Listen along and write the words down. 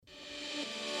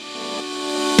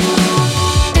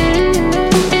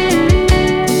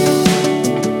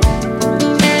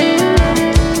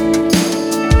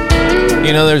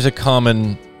You know, there's a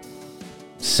common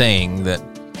saying that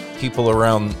people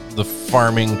around the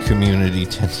farming community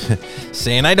tend to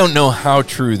say, and I don't know how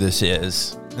true this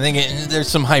is. I think there's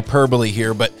some hyperbole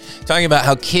here, but talking about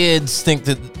how kids think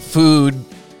that food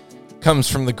comes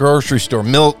from the grocery store,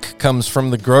 milk comes from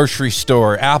the grocery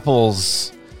store,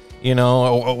 apples, you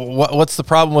know, what's the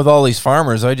problem with all these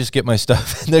farmers? I just get my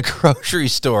stuff in the grocery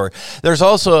store. There's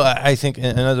also, I think,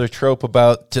 another trope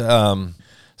about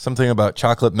something about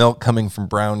chocolate milk coming from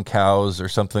brown cows or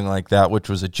something like that, which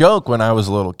was a joke when I was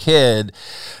a little kid.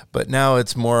 But now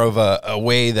it's more of a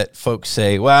way that folks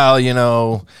say, well, you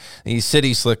know, these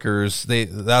city slickers,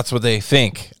 that's what they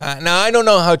think. Now, I don't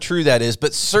know how true that is,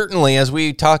 but certainly as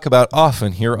we talk about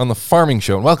often here on the Farming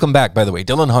Show, and welcome back, by the way,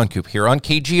 Dylan Honcoop here on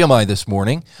KGMI this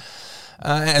morning.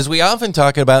 As we often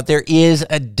talk about, there is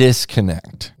a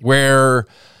disconnect where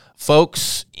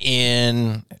folks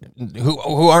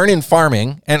who aren't in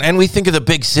farming, and we think of the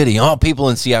big city, people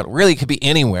in Seattle, really could be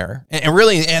anywhere,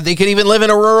 and they could even live in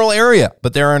a rural area,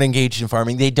 but they aren't engaged in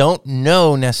farming. They don't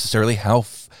know necessarily how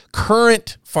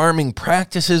current farming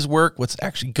practices work, what's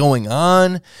actually going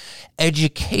on.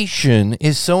 Education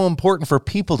is so important for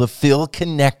people to feel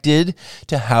connected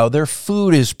to how their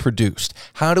food is produced.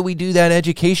 How do we do that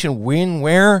education? When,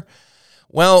 where?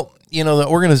 Well, you know, the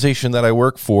organization that I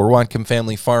work for, Whatcom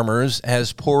Family Farmers,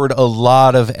 has poured a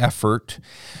lot of effort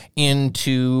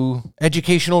into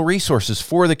educational resources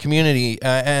for the community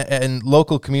and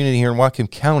local community here in Whatcom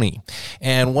County.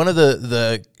 And one of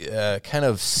the kind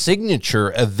of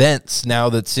signature events now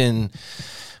that's in,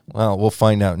 well, we'll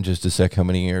find out in just a sec how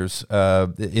many years,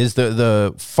 is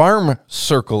the Farm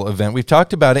Circle event. We've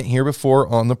talked about it here before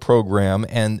on the program,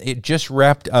 and it just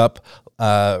wrapped up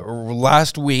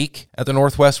last week at the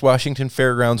Northwest Washington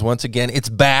Fairgrounds. Once again, it's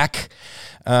back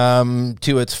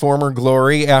to its former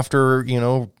glory after, you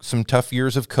know, some tough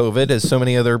years of COVID, as so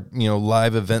many other, you know,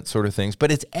 live event sort of things.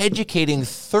 But it's educating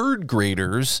third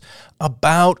graders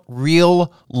about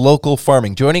real local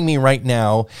farming. Joining me right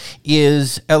now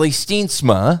is Ellie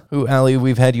Steensma, who, Ellie,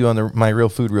 we've had you on the My Real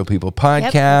Food, Real People podcast.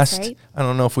 Yep, that's right. I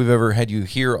don't know if we've ever had you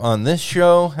here on this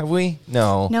show, have we?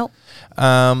 No. Nope.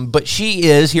 But she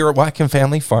is, here at Whatcom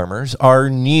Family Farmers,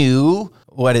 our new,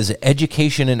 what is it,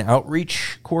 education and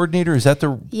outreach coordinator? Is that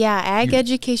the... Yeah, ag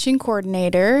education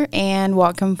coordinator and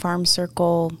Whatcom Farm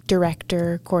Circle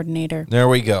director coordinator. There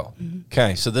we go. Mm-hmm.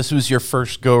 Okay, so this was your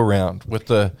first go-around with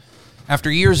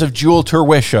after years of Jewel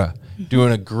Terwisha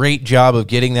doing a great job of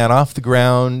getting that off the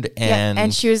ground.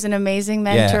 And she was an amazing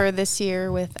mentor this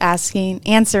year with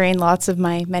answering lots of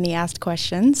my many asked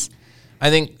questions. I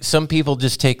think some people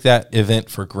just take that event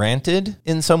for granted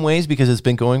in some ways because it's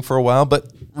been going for a while. But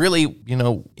really, you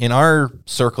know, in our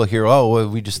circle here,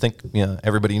 we just think, you know,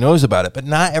 everybody knows about it. But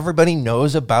not everybody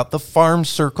knows about the Farm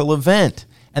Circle event,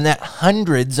 and that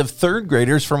hundreds of third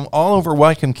graders from all over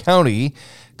Whatcom County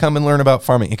come and learn about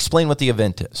farming. Explain what the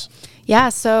event is. Yeah,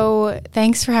 so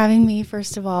thanks for having me,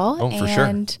 first of all. Oh, for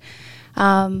sure.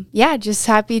 Just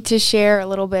happy to share a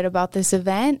little bit about this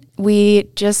event. We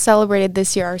just celebrated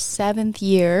this year our 7th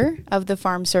year of the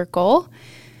Farm Circle.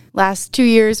 Last 2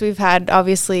 years, we've had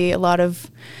obviously a lot of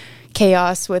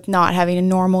chaos with not having a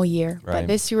normal year. Right. But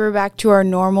this year we're back to our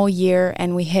normal year,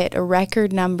 and we hit a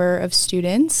record number of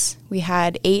students. We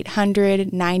had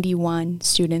 891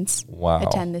 students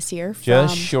attend this year.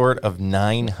 Just short of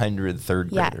 900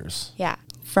 third graders. Yeah.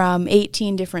 From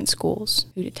 18 different schools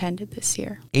who attended this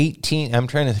year. 18. I'm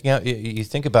trying to think out. You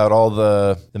think about all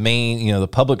the main, you know, the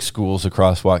public schools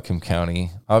across Whatcom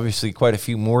County. Obviously, quite a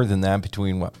few more than that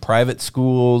between private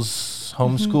schools,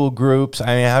 homeschool groups.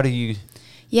 I mean, how do you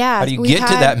get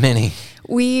to that many?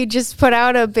 We just put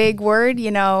out a big word,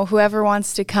 you know, whoever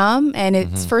wants to come, and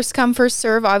it's first come, first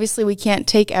serve. Obviously, we can't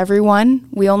take everyone.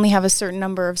 We only have a certain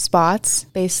number of spots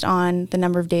based on the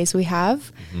number of days we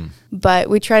have, but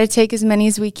we try to take as many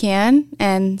as we can,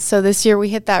 and so this year we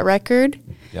hit that record.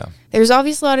 Yeah. There's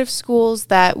obviously a lot of schools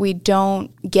that we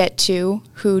don't get to,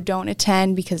 who don't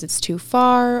attend because it's too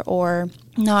far or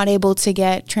not able to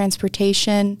get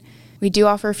transportation. We do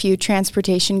offer a few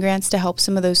transportation grants to help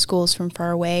some of those schools from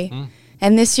far away.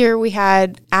 And this year we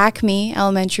had Acme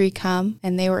Elementary come,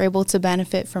 and they were able to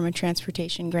benefit from a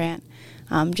transportation grant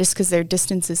just because their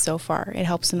distance is so far. It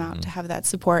helps them out to have that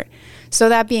support. So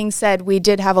that being said, we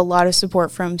did have a lot of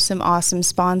support from some awesome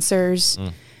sponsors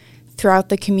throughout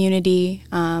the community.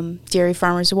 Dairy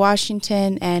Farmers of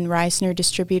Washington and Reisner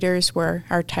Distributors were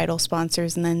our title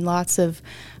sponsors, and then lots of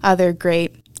other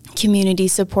great community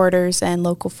supporters and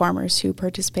local farmers who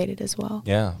participated as well.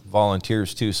 Yeah,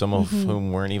 volunteers too, some of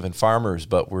whom weren't even farmers,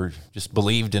 but were just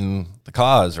believed in the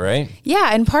cause, right? Yeah,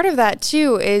 and part of that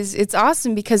too is it's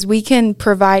awesome because we can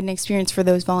provide an experience for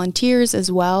those volunteers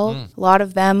as well. A lot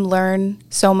of them learn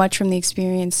so much from the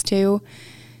experience too.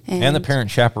 And the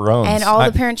parent chaperones. And all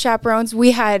the parent chaperones.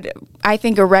 We had, I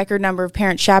think, a record number of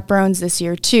parent chaperones this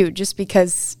year, too, just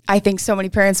because I think so many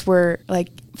parents were like,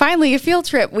 finally, a field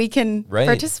trip we can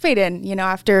participate in. You know,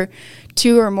 after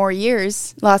 2 or more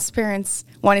years, lots of parents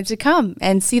wanted to come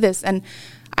and see this. And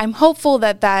I'm hopeful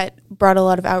that that brought a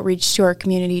lot of outreach to our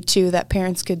community, too, that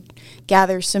parents could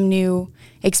gather some new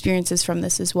experiences from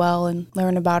this as well and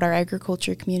learn about our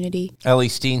agriculture community. Ellie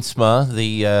Steensma,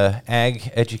 the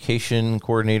ag education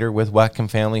coordinator with Whatcom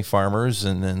Family Farmers,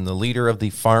 and then the leader of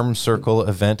the Farm Circle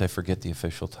event. I forget the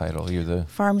official title. You're the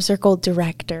Farm Circle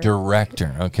director.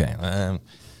 Director. Okay.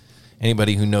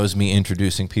 Anybody who knows me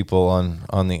introducing people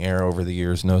on the air over the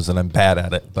years knows that I'm bad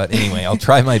at it. But anyway, I'll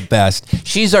try my best.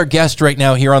 She's our guest right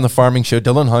now here on The Farming Show,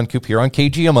 Dylan Honcoop here on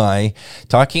KGMI,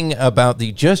 talking about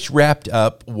the just wrapped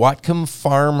up Whatcom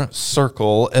Farm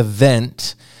Circle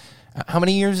event. How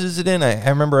many years is it in? I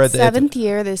remember at the 7th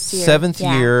year this year. 7th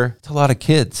year. It's a lot of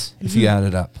kids if you add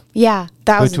it up. Yeah,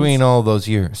 thousands. Between all those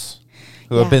years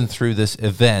who have been through this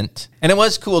event. And it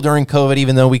was cool during COVID,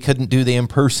 even though we couldn't do the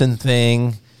in-person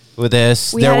thing. With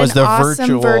this, there was the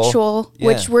awesome virtual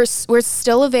which we're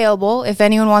still available. If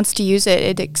anyone wants to use it,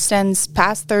 it extends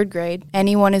past 3rd grade.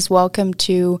 Anyone is welcome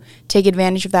to take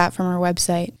advantage of that from our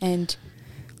website and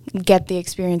get the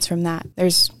experience from that.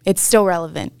 It's still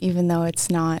relevant, even though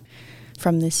it's not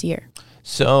from this year.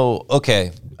 So,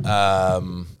 okay,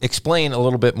 explain a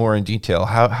little bit more in detail.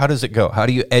 How does it go? How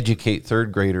do you educate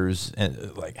 3rd graders?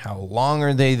 And like, how long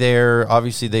are they there?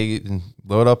 Obviously, they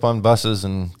load up on buses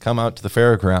and come out to the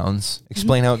fairgrounds.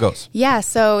 Explain how it goes. Yeah,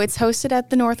 so it's hosted at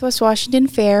the Northwest Washington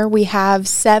Fair. We have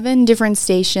 7 different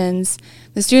stations.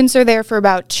 The students are there for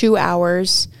about 2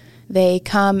 hours. They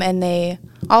come and they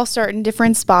all start in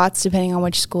different spots depending on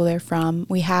which school they're from.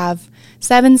 We have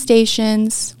 7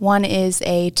 stations. One is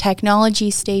a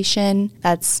technology station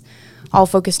that's all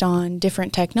focused on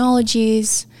different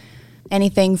technologies,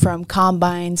 anything from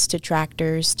combines to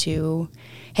tractors to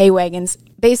hay wagons.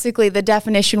 Basically, the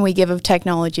definition we give of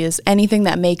technology is anything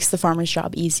that makes the farmer's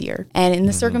job easier. And in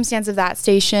the circumstance of that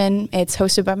station, it's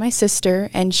hosted by my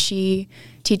sister, and she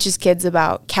teaches kids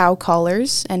about cow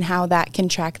collars and how that can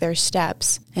track their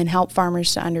steps and help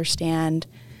farmers to understand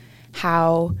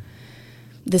how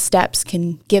the steps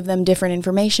can give them different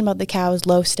information about the cows.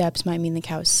 Low steps might mean the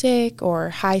cow's sick,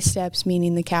 or high steps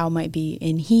meaning the cow might be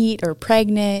in heat or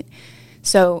pregnant.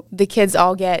 So the kids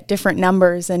all get different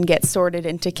numbers and get sorted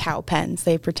into cow pens.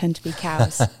 They pretend to be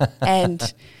cows.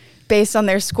 And based on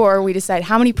their score, we decide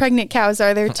how many pregnant cows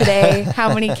are there today,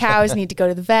 how many cows need to go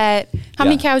to the vet, how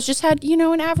many cows just had,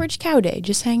 an average cow day,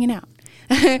 just hanging out.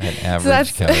 An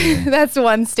average cow day. That's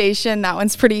one station. That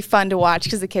one's pretty fun to watch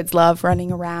because the kids love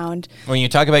running around. When you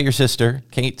talk about your sister,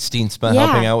 Kate Steensma,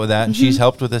 helping out with that, and she's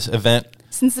helped with this event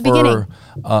since the beginning.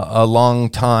 A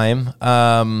long time.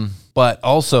 But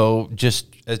also, just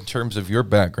in terms of your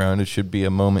background, it should be a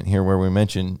moment here where we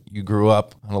mention you grew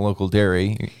up on a local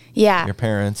dairy. Yeah. Your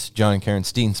parents, John and Karen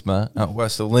Steensma, out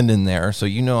west of Linden there. So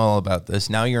you know all about this.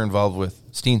 Now you're involved with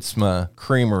Steensma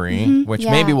Creamery, which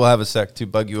maybe we'll have a sec to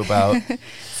bug you about.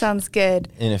 Sounds good.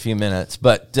 In a few minutes.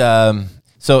 But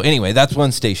so anyway, that's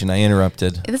one station. I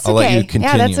interrupted. I'll let you continue.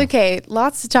 Yeah, that's okay.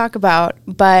 Lots to talk about.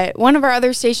 But one of our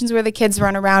other stations where the kids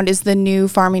run around is the new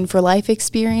Farming for Life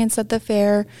experience at the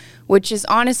fair, which is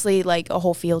honestly like a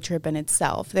whole field trip in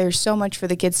itself. There's so much for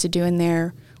the kids to do in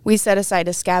there. We set aside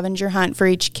a scavenger hunt for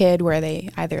each kid where they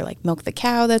either like milk the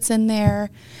cow that's in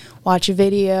there, watch a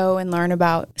video and learn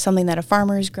about something that a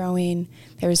farmer is growing.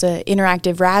 There's an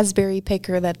interactive raspberry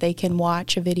picker that they can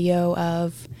watch a video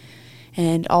of,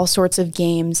 and all sorts of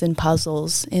games and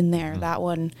puzzles in there. That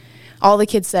one, all the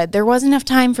kids said, there wasn't enough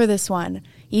time for this one.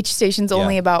 Each station's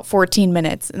only about 14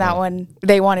 minutes. And that one,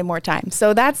 they wanted more time.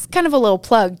 So that's kind of a little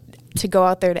plug to go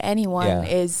out there to anyone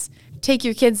is take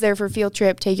your kids there for a field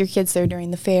trip, take your kids there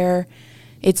during the fair.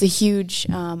 It's a huge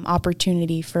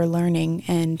opportunity for learning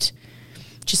and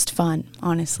just fun,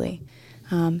 honestly.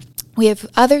 We have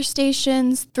other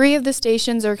stations. 3 of the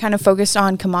stations are kind of focused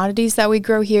on commodities that we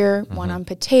grow here. One on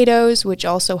potatoes, which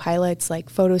also highlights like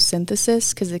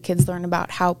photosynthesis because the kids learn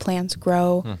about how plants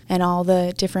grow and all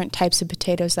the different types of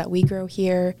potatoes that we grow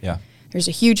here. Yeah. There's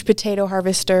a huge potato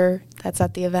harvester that's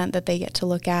at the event that they get to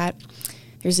look at.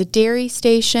 There's a dairy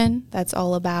station that's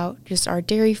all about just our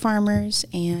dairy farmers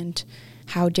and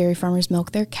how dairy farmers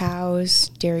milk their cows,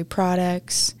 dairy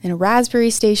products, and a raspberry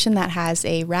station that has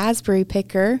a raspberry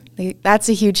picker. That's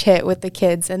a huge hit with the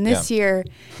kids. And this year,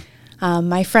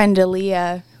 my friend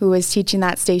Aaliyah, who was teaching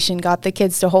that station, got the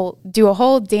kids to do a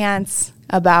whole dance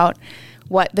about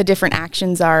what the different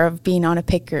actions are of being on a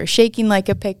picker. Shaking like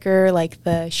a picker, like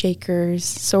the shakers,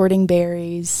 sorting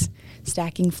berries,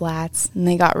 stacking flats, and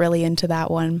they got really into that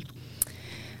one.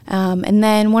 And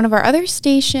then one of our other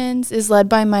stations is led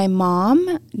by my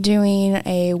mom, doing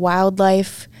a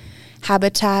wildlife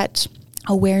habitat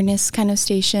awareness kind of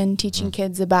station, teaching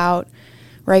kids about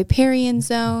riparian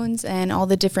zones and all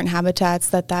the different habitats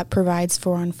that provides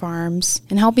for on farms,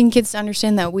 and helping kids to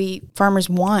understand that farmers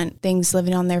want things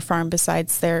living on their farm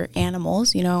besides their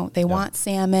animals. You know, they want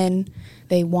salmon,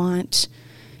 they want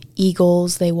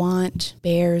eagles, they want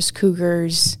bears,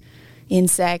 cougars,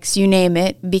 insects, you name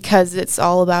it, because it's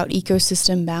all about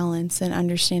ecosystem balance and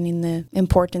understanding the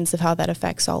importance of how that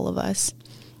affects all of us.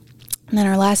 And then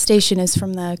our last station is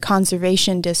from the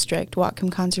Conservation District.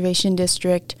 Whatcom Conservation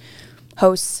District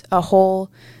hosts a whole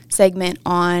segment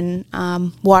on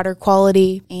water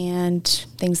quality and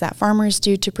things that farmers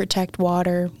do to protect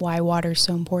water, why water is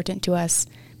so important to us.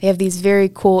 They have these very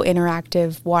cool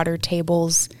interactive water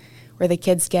tables where the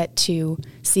kids get to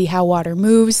see how water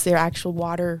moves. Their actual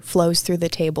water flows through the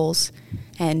tables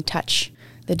and touch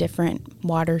the different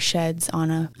watersheds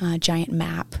on a giant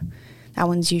map. That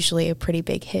one's usually a pretty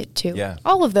big hit, too. Yeah.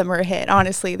 All of them are a hit,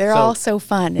 honestly. They're all so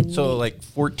fun. And so, like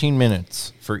 14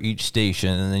 minutes for each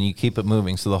station, and then you keep it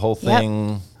moving. So the whole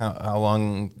thing, how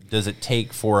long does it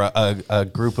take for a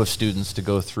group of students to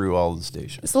go through all the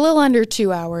stations? It's a little under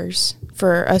 2 hours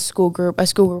for a school group. A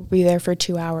school group will be there for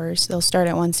 2 hours. They'll start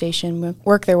at one station,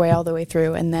 work their way all the way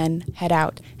through, and then head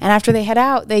out. And after they head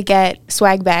out, they get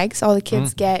swag bags. All the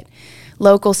kids get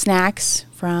local snacks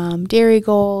from Dairy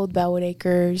Gold, Bellwood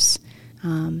Acres,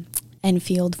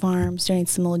 Enfield Farms, doing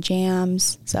some little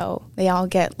jams. So they all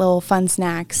get little fun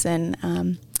snacks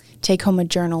and take home a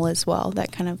journal as well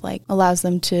that kind of like allows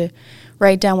them to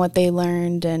write down what they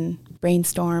learned and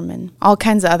brainstorm, and all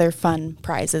kinds of other fun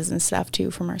prizes and stuff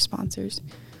too from our sponsors.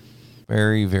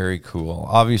 Very, very cool.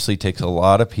 Obviously takes a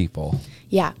lot of people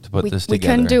to put this together. We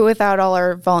couldn't do it without all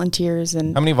our volunteers.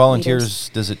 And how many volunteers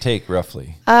does it take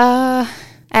roughly?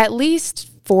 At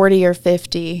least 40 or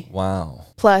 50. Wow.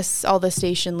 Plus all the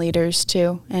station leaders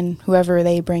too, and whoever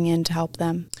they bring in to help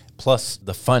them. Plus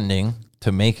the funding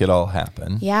to make it all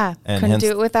happen. Yeah, and couldn't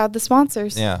do it without the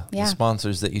sponsors. Yeah, the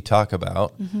sponsors that you talk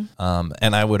about.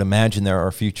 And I would imagine there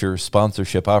are future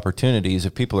sponsorship opportunities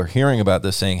if people are hearing about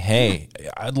this saying, hey,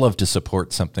 I'd love to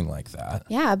support something like that.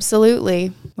 Yeah,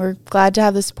 absolutely. We're glad to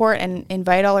have the support and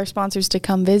invite all our sponsors to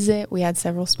come visit. We had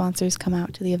several sponsors come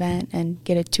out to the event and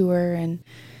get a tour and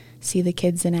see the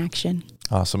kids in action.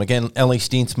 Awesome. Again, Ellie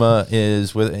Steensma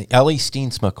is with Ellie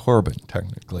Steensma Corbin,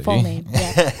 technically. Full name,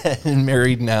 yeah. And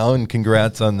married now, and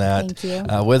congrats on that.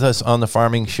 Thank you. With us on the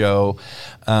Farming Show.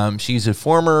 She's a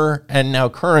former and now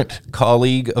current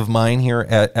colleague of mine here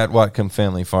at Whatcom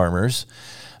Family Farmers.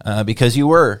 Because you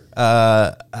were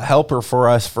a helper for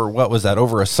us for, what was that,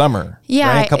 over a summer? Yeah,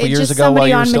 right? A couple years ago while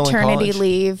you were still in college. Maternity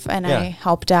leave, and I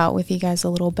helped out with you guys a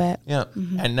little bit. Yeah,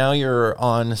 and now you're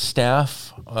on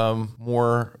staff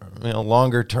more,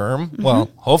 longer term.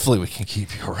 Well, hopefully we can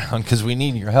keep you around because we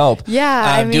need your help.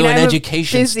 Yeah, doing I'm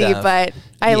education busy, stuff. but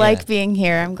I like being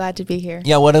here. I'm glad to be here.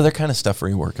 Yeah, what other kind of stuff are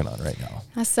you working on right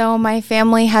now? So my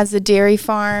family has a dairy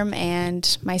farm,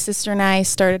 and my sister and I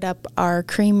started up our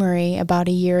creamery about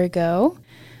a year ago.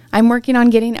 I'm working on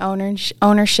getting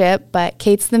ownership, but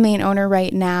Kate's the main owner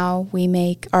right now. We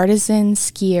make artisan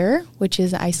skyr, which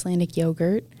is Icelandic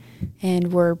yogurt,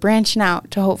 and we're branching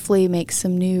out to hopefully make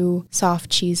some new soft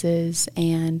cheeses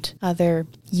and other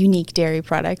unique dairy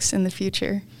products in the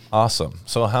future. Awesome.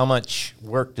 So how much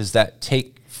work does that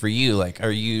take for you? Like,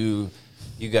 are you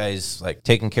guys like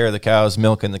taking care of the cows,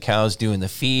 milking the cows, doing the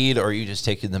feed, or are you just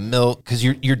taking the milk? Because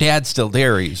your dad still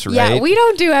dairies, right? Yeah, we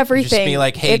don't do everything. You just be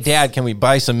like, hey, Dad, can we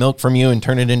buy some milk from you and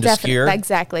turn it into skyr?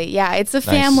 Exactly. Yeah, it's a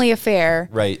family affair.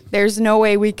 Right. There's no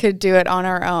way we could do it on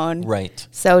our own. Right.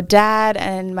 So Dad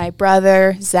and my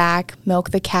brother, Zach, milk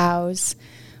the cows.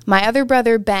 My other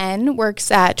brother, Ben, works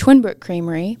at Twin Brook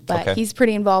Creamery, but he's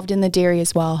pretty involved in the dairy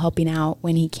as well, helping out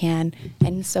when he can.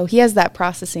 And so he has that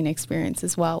processing experience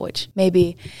as well, which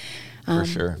maybe for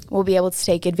sure we'll be able to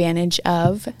take advantage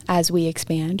of as we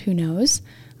expand. Who knows?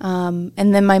 And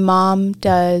then my mom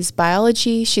does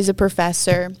biology. She's a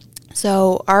professor.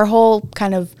 So our whole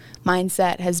kind of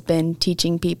mindset has been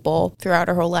teaching people throughout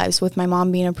our whole lives, with my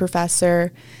mom being a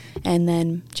professor, and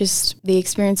then just the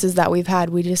experiences that we've had.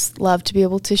 We just love to be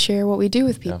able to share what we do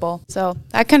with people. Yeah. So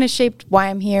that kind of shaped why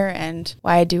I'm here and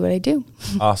why I do what I do.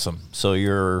 Awesome. So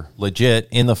you're legit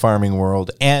in the farming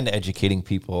world and educating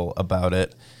people about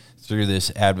it through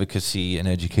this advocacy and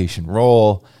education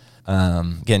role.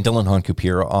 Again, Dylan Honkoop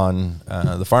here on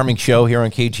the Farming Show here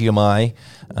on KGMI.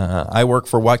 I work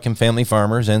for Whatcom Family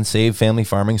Farmers and Save Family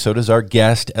Farming. So does our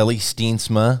guest, Ellie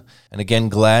Steensma. And again,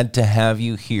 glad to have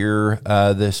you here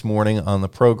this morning on the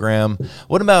program.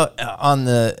 What about on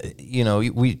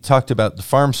the, we talked about the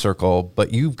Farm Circle,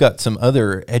 but you've got some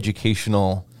other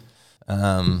educational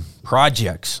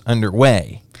projects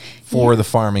underway for the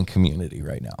farming community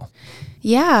right now.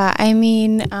 Yeah, I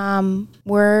mean,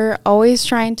 we're always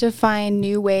trying to find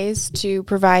new ways to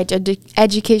provide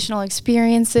educational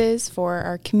experiences for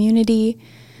our community.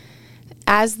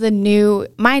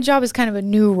 My job is kind of a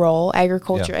new role,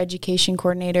 agriculture education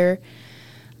coordinator.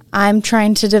 I'm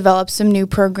trying to develop some new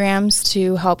programs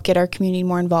to help get our community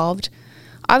more involved.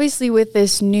 Obviously, with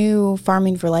this new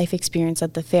Farming for Life experience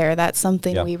at the fair, that's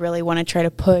something we really want to try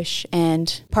to push.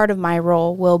 And part of my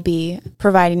role will be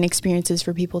providing experiences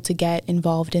for people to get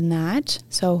involved in that.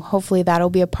 So hopefully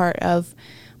that'll be a part of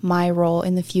my role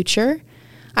in the future.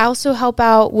 I also help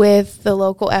out with the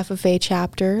local FFA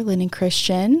chapter, Linden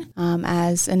Christian,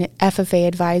 as an FFA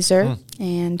advisor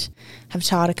and have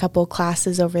taught a couple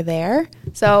classes over there.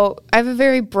 So I have a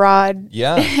very broad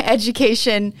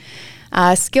education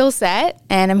skill set,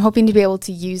 and I'm hoping to be able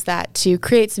to use that to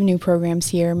create some new programs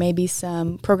here, maybe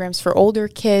some programs for older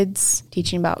kids,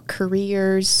 teaching about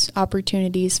careers,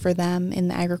 opportunities for them in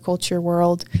the agriculture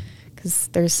world, because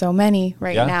there's so many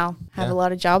now, have a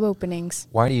lot of job openings.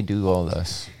 Why do you do all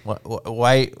this?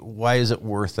 Why is it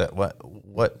worth it?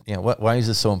 Why is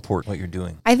this so important, what you're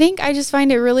doing? I think I just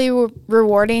find it really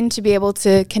rewarding to be able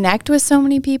to connect with so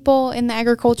many people in the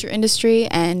agriculture industry,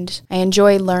 and I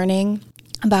enjoy learning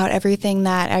about everything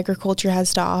that agriculture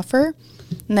has to offer,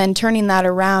 and then turning that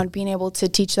around, being able to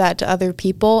teach that to other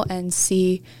people and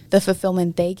see the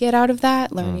fulfillment they get out of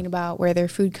that, learning about where their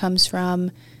food comes from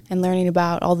and learning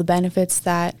about all the benefits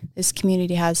that this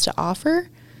community has to offer.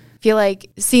 I feel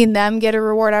like seeing them get a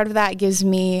reward out of that gives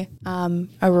me a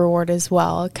reward as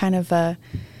well, kind of a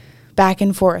back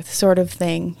and forth sort of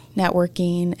thing,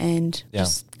 networking and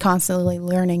just constantly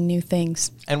learning new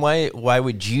things. And why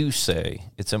would you say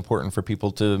it's important for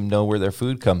people to know where their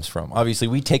food comes from? Obviously,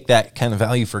 we take that kind of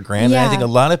value for granted. I think a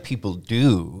lot of people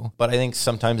do, but I think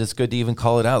sometimes it's good to even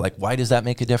call it out. Like, why does that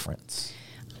make a difference?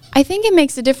 I think it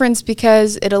makes a difference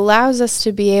because it allows us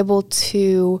to be able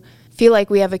to feel like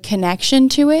we have a connection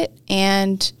to it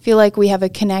and feel like we have a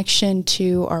connection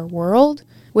to our world,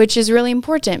 which is really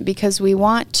important because we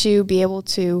want to be able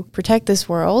to protect this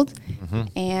world.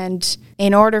 And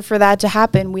in order for that to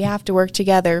happen, we have to work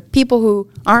together. People who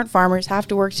aren't farmers have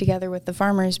to work together with the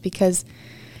farmers because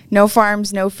no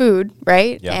farms, no food,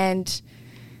 right? Yeah. And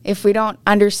if we don't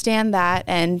understand that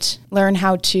and learn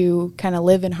how to kind of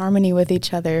live in harmony with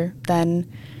each other, then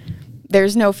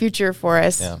there's no future for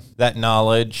us. Yeah. That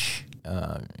knowledge,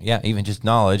 even just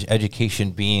knowledge,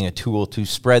 education being a tool to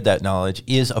spread that knowledge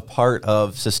is a part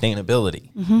of sustainability.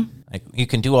 Like, you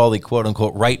can do all the quote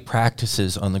unquote right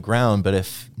practices on the ground, but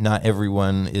if not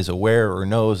everyone is aware or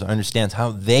knows or understands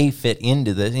how they fit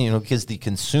into this, because the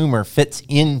consumer fits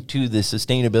into the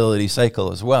sustainability cycle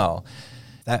as well,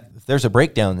 that if there's a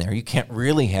breakdown there, you can't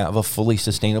really have a fully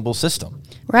sustainable system.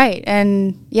 Right.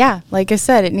 And like I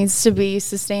said, it needs to be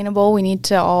sustainable. We need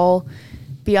to all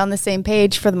be on the same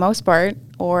page for the most part,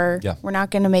 or we're not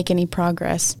going to make any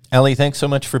progress. Ellie, thanks so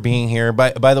much for being here.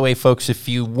 By the way, folks, if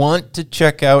you want to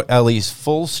check out Ellie's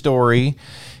full story,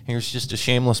 here's just a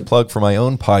shameless plug for my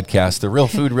own podcast, the Real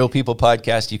Food, Real People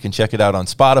podcast. You can check it out on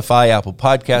Spotify, Apple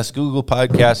Podcasts, Google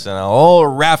Podcasts, and a whole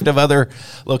raft of other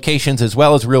locations, as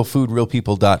well as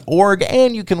realfoodrealpeople.org.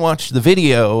 And you can watch the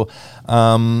video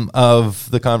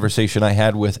of the conversation I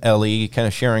had with Ellie, kind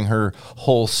of sharing her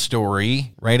whole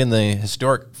story right in the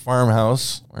historic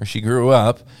farmhouse where she grew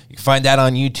up. You can find that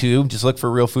on YouTube. Just look for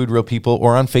Real Food, Real People,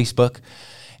 or on Facebook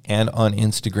and on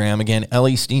Instagram. Again,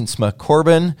 Ellie Steensma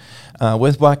Corbin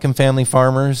with Whatcom Family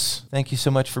Farmers. Thank you so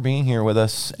much for being here with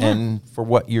us and for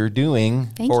what you're doing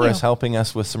us, helping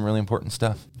us with some really important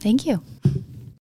stuff. Thank you.